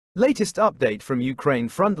Latest update from Ukraine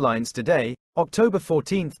frontlines today, October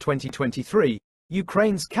 14, 2023,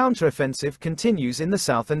 Ukraine's counteroffensive continues in the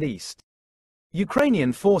south and east.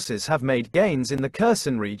 Ukrainian forces have made gains in the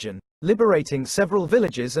Kherson region, liberating several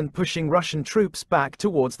villages and pushing Russian troops back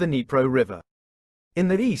towards the Dnipro River. In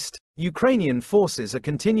the east, Ukrainian forces are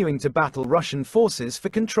continuing to battle Russian forces for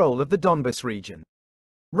control of the Donbas region.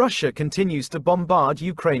 Russia continues to bombard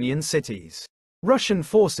Ukrainian cities. Russian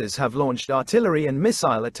forces have launched artillery and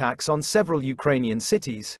missile attacks on several Ukrainian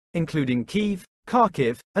cities, including Kyiv,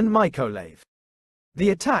 Kharkiv, and Mykolaiv. The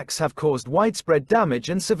attacks have caused widespread damage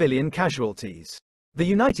and civilian casualties. The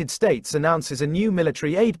United States announces a new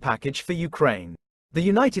military aid package for Ukraine. The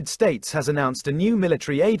United States has announced a new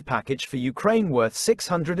military aid package for Ukraine worth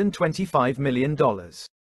 $625 million.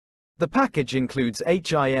 The package includes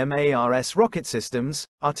HIMARS rocket systems,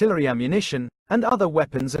 artillery ammunition, and other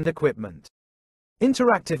weapons and equipment.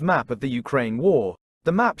 Interactive map of the Ukraine war.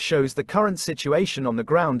 The map shows the current situation on the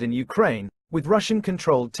ground in Ukraine, with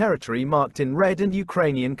Russian-controlled territory marked in red and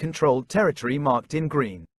Ukrainian-controlled territory marked in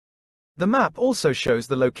green. The map also shows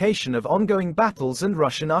the location of ongoing battles and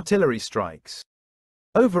Russian artillery strikes.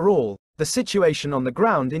 Overall, the situation on the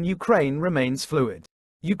ground in Ukraine remains fluid.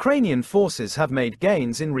 Ukrainian forces have made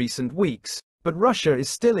gains in recent weeks, but Russia is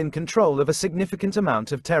still in control of a significant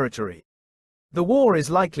amount of territory. The war is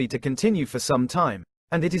likely to continue for some time,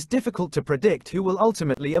 and it is difficult to predict who will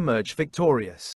ultimately emerge victorious.